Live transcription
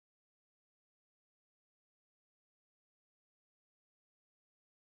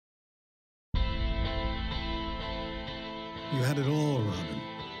You had it all, Robin.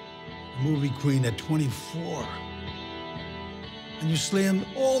 A movie queen at 24. And you slammed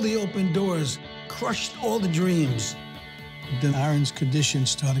all the open doors, crushed all the dreams. Then Aaron's condition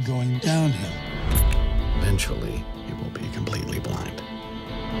started going downhill. Eventually, he will be completely blind.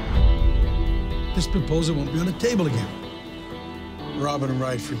 This proposal won't be on the table again. Robin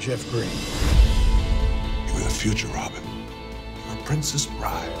Wright for Jeff Green. You were the future, Robin. You were Princess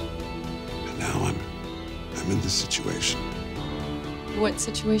Bride. And now I'm in this situation. What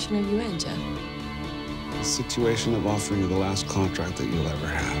situation are you in, Jeff? The situation of offering you the last contract that you'll ever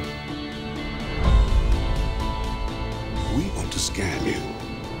have. We want to scan you.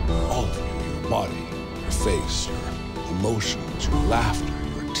 All of you, your body, your face, your emotions, your laughter,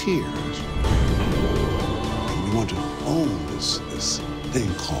 your tears. And we want to own this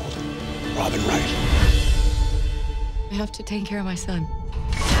thing called Robin Wright. I have to take care of my son.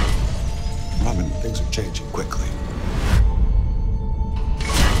 Robin, things are changing quickly.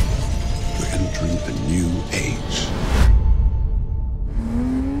 We're entering a new age.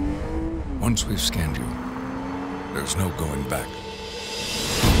 Once we've scanned you, there's no going back.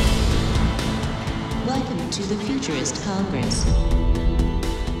 Welcome to the Futurist Congress.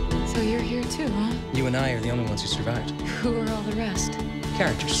 So you're here too, huh? You and I are the only ones who survived. Who are all the rest?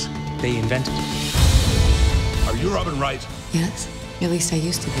 Characters. They invented. Are you Robin Wright? Yes, at least I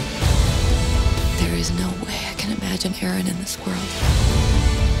used to be. There is no way I can imagine Aaron in this world.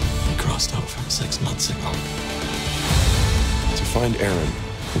 I crossed over 6 months ago. To find Aaron,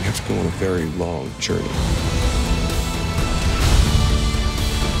 we have to go on a very long journey.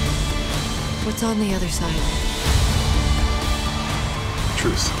 What's on the other side?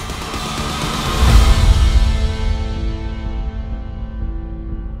 Truth.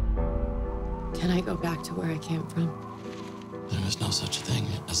 Can I go back to where I came from? There is no such thing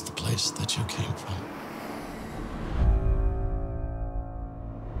as the place that you came from.